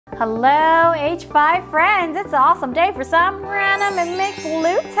Hello H5 friends, it's an awesome day for some random and mixed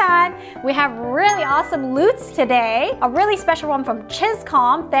loot time. We have really awesome loots today. A really special one from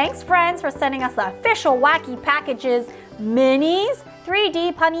Chizzcom. Thanks friends for sending us the official Wacky Packages minis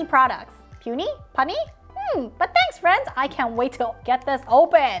 3D punny products. Puny? Punny? But thanks friends, I can't wait to get this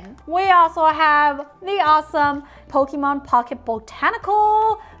open. We also have the awesome Pokemon Pocket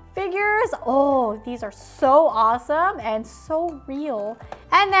Botanical figures. Oh, these are so awesome and so real.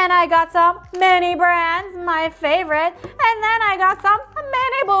 And then I got some mini brands, my favorite. And then I got some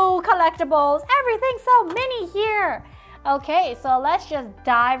mini boo collectibles. Everything's so mini here. Okay, so let's just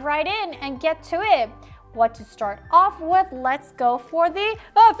dive right in and get to it. What to start off with, let's go for the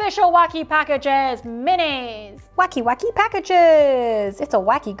official Wacky Packages minis. Wacky Packages. It's a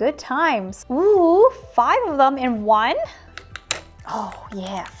wacky good times. Ooh, 5 of them in one. Oh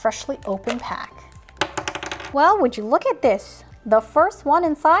yeah, freshly opened pack. Well, would you look at this? The first one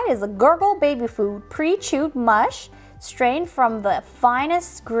inside is a Gurgle baby food, pre-chewed mush, strained from the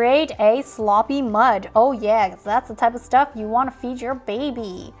finest grade A sloppy mud. Oh yeah, that's the type of stuff you want to feed your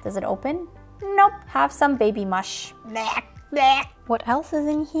baby. Does it open? Nope. Have some baby mush. What else is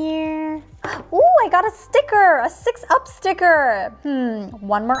in here? Ooh, I got a sticker, a 6-up sticker.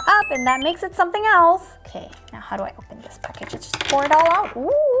 One more up and that makes it something else. Okay, now how do I open this package? Just pour it all out.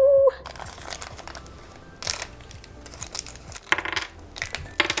 Ooh.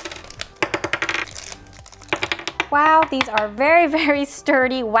 Wow, these are very, very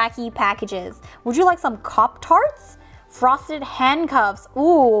sturdy, wacky packages. Would you like some Cop Tarts? Frosted handcuffs.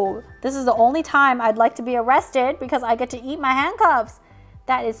 Ooh, this is the only time I'd like to be arrested because I get to eat my handcuffs.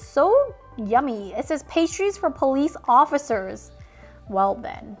 That is so yummy. It says pastries for police officers. Well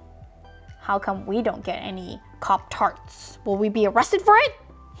then, how come we don't get any Cop Tarts? Will we be arrested for it?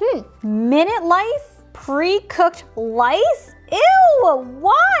 Minute lice? Pre-cooked lice? Ew,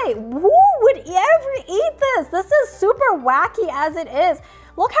 why? Who would ever eat this? This is super wacky as it is.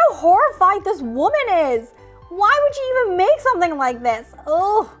 Look how horrified this woman is. Why would you even make something like this?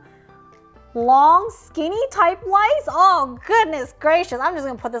 Oh, long, skinny type lice? Oh, goodness gracious. I'm just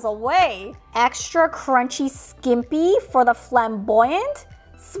gonna put this away. Extra crunchy skimpy for the flamboyant?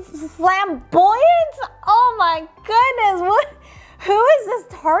 Flamboyant? Oh my goodness. What? Who is this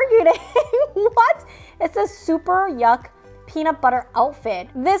targeting? What? It's a super yuck peanut butter outfit.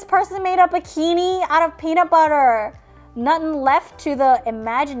 This person made a bikini out of peanut butter. Nothing left to the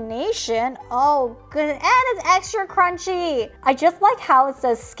imagination. Oh, good. And it's extra crunchy. I just like how it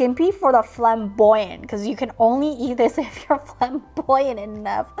says skimpy for the flamboyant because you can only eat this if you're flamboyant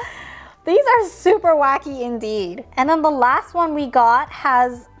enough. These are super wacky indeed. And then the last one we got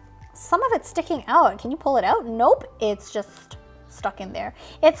has some of it sticking out. Can you pull it out? Nope, it's just stuck in there.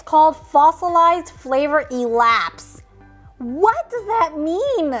 It's called Fossilized Flavor Elapse. What does that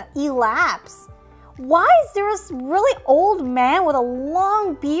mean, elapse? Why is there a really old man with a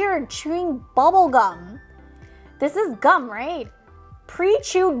long beard chewing bubble gum? This is gum, right?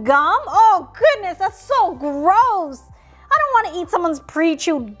 Pre-chewed gum? Oh goodness, that's so gross. I don't want to eat someone's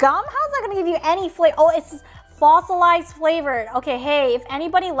pre-chewed gum. How's that going to give you any flavor? Oh, it's fossilized flavored. Okay, hey, if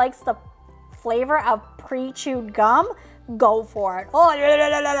anybody likes the flavor of pre-chewed gum, go for it. Oh,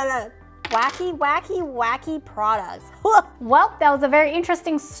 wacky products. Well, that was a very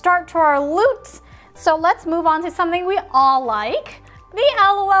interesting start to our loot. So let's move on to something we all like. The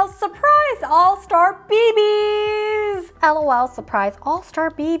LOL Surprise All-Star BBs! LOL Surprise All-Star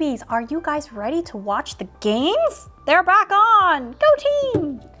BBs. Are you guys ready to watch the games? They're back on! Go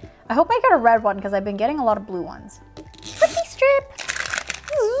team! I hope I get a red one because I've been getting a lot of blue ones. Pretty strip!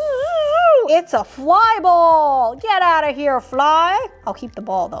 Ooh, it's a fly ball! Get out of here, fly! I'll keep the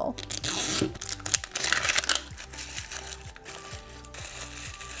ball though.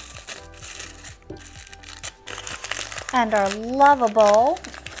 And our lovable,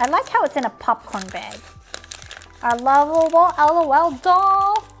 I like how it's in a popcorn bag. Our lovable LOL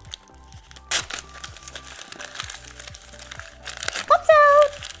doll. Pops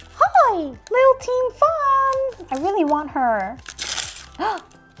out. Hi, little team fun. I really want her.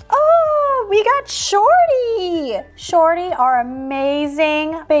 Oh, we got Shorty. Shorty, our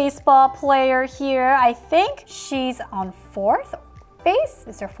amazing baseball player here. I think she's on 4th base.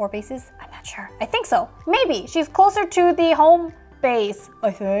 Is there 4 bases? I'm not sure. I think so. Maybe. She's closer to the home base.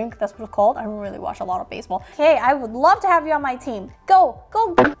 I think that's what it's called. I don't really watch a lot of baseball. Okay, I would love to have you on my team. Go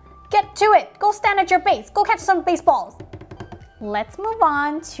get to it. Go stand at your base. Go catch some baseballs. Let's move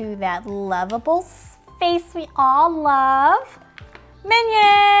on to that lovable face we all love.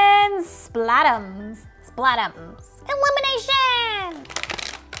 Minions! Splatums. Elimination!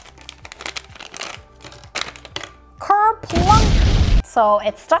 Kerplunk! So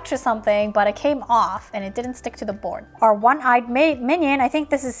it stuck to something, but it came off and it didn't stick to the board. Our one-eyed minion, I think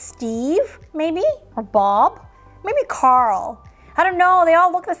this is Steve, maybe? Or Bob? Maybe Carl. I don't know, they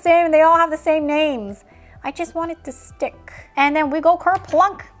all look the same and they all have the same names. I just want it to stick. And then we go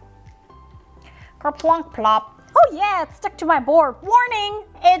kerplunk. Kerplunk plop. Oh yeah, it stuck to my board. Warning,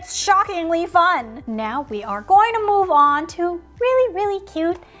 it's shockingly fun. Now we are going to move on to really, really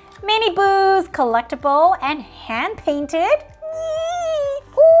cute Mini Boos, collectible and hand painted.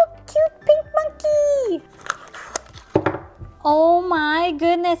 Oh, cute pink monkey. Oh my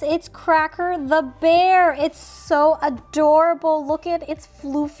goodness, it's Cracker the bear. It's so adorable. Look at its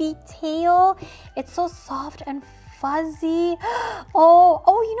floofy tail. It's so soft and fuzzy.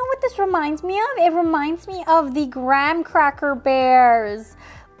 Oh, you know what this reminds me of? It reminds me of the graham cracker bears.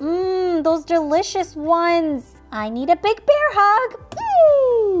 Those delicious ones. I need a big bear hug.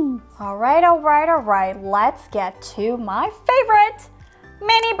 All right. Let's get to my favorite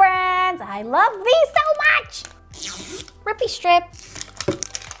mini brands. I love these so much. Rippy strip.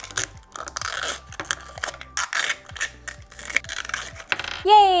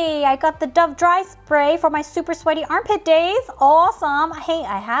 Yay, I got the Dove Dry Spray for my super sweaty armpit days. Awesome. Hey,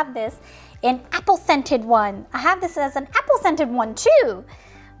 I have this in apple scented one. I have this as an apple scented one too.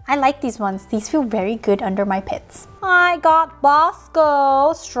 I like these ones. These feel very good under my pits. I got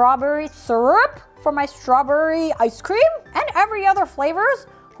Bosco strawberry syrup for my strawberry ice cream and every other flavors.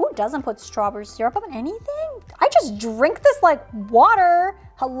 Who doesn't put strawberry syrup on anything? I just drink this like water.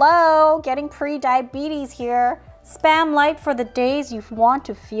 Hello, getting pre-diabetes here. Spam light for the days you want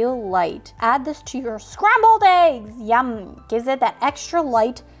to feel light. Add this to your scrambled eggs. Yum. Gives it that extra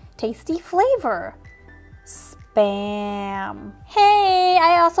light, tasty flavor. Spam. Hey,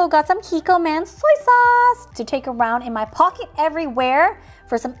 I also got some Chizzcom soy sauce to take around in my pocket everywhere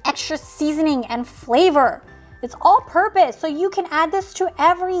for some extra seasoning and flavor. It's all purpose, so you can add this to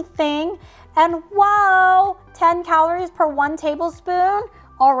everything. And wow, 10 calories per 1 tablespoon.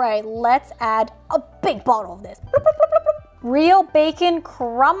 All right, let's add a big bottle of this. Real bacon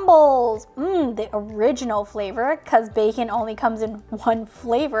crumbles. The original flavor, because bacon only comes in one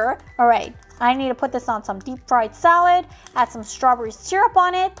flavor. All right, I need to put this on some deep fried salad, add some strawberry syrup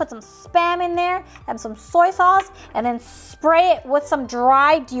on it, put some Spam in there, add some soy sauce, and then spray it with some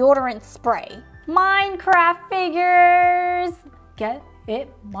dry deodorant spray. Minecraft figures. Get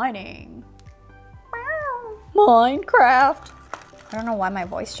it mining. Minecraft. I don't know why my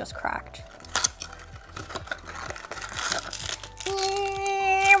voice just cracked.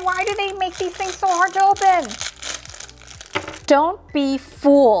 Why do they make these things so hard to open? Don't be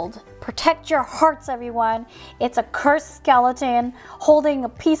fooled. Protect your hearts, everyone. It's a cursed skeleton holding a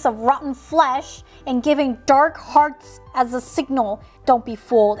piece of rotten flesh and giving dark hearts as a signal. Don't be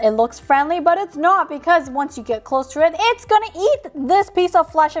fooled. It looks friendly, but it's not, because once you get close to it, it's gonna eat this piece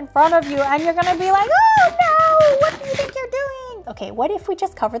of flesh in front of you and you're gonna be like, oh no, what do you think you're doing? Okay, what if we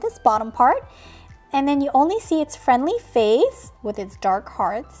just cover this bottom part and then you only see its friendly face with its dark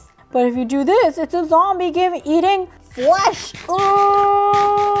hearts? But if you do this, it's a zombie eating flesh.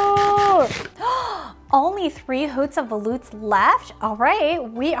 Only 3 Hoots of Volutes left. All right,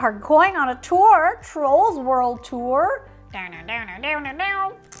 we are going on a tour, Trolls World Tour.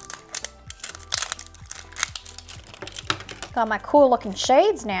 Got my cool looking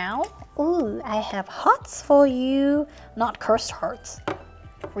shades now. Ooh, I have hearts for you. Not cursed hearts,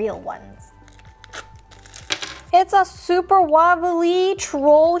 real ones. It's a super wobbly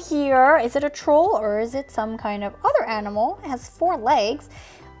troll here. Is it a troll or is it some kind of other animal? It has 4 legs.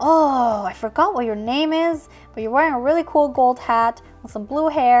 Oh, I forgot what your name is, but you're wearing a really cool gold hat with some blue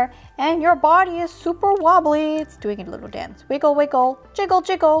hair and your body is super wobbly. It's doing a little dance. Wiggle, wiggle, jiggle,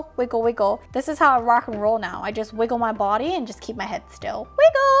 jiggle, wiggle, wiggle. This is how I rock and roll now. I just wiggle my body and just keep my head still.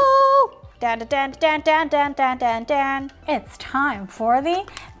 Wiggle! Dan, dan, dan, dan, dan, dan, dan, dan. It's time for the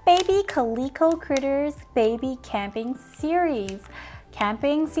Baby Calico Critters Baby Camping Series.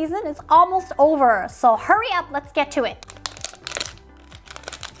 Camping season is almost over, so hurry up, let's get to it.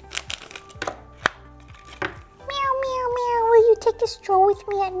 Meow, meow, meow, will you take a stroll with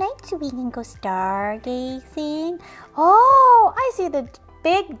me at night so we can go stargazing? Oh, I see the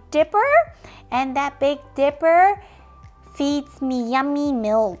Big Dipper, and that Big Dipper feeds me yummy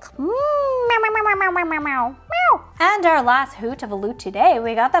milk. Meow, meow, meow, meow, meow, meow, meow. And our last hoot of a loot today,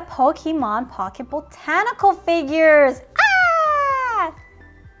 we got the Pokemon Pocket Botanical figures. Ah!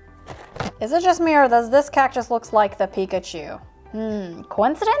 Is it just me or does this cactus looks like the Pikachu?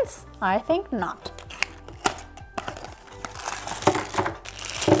 Coincidence? I think not.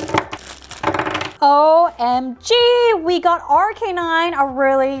 OMG, we got Arcanine, a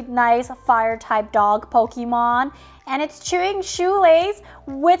really nice fire type dog Pokemon. and it's chewing shoelace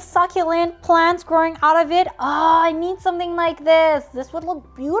with succulent plants growing out of it. Oh, I need something like this. This would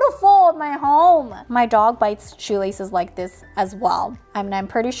look beautiful in my home. My dog bites shoelaces like this as well. I mean, I'm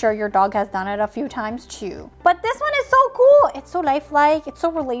pretty sure your dog has done it a few times too. But this one is so cool. It's so lifelike, it's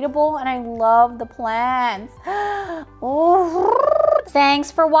so relatable, and I love the plants. Oh, thanks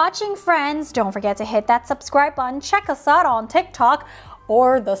for watching, friends. Don't forget to hit that subscribe button. Check us out on TikTok,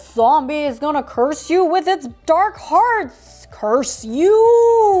 or the zombie is gonna curse you with its dark hearts. Curse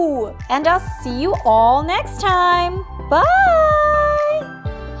you! And I'll see you all next time. Bye!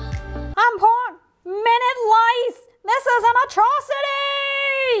 I'm Porn Minute Lice. This is an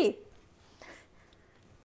atrocity!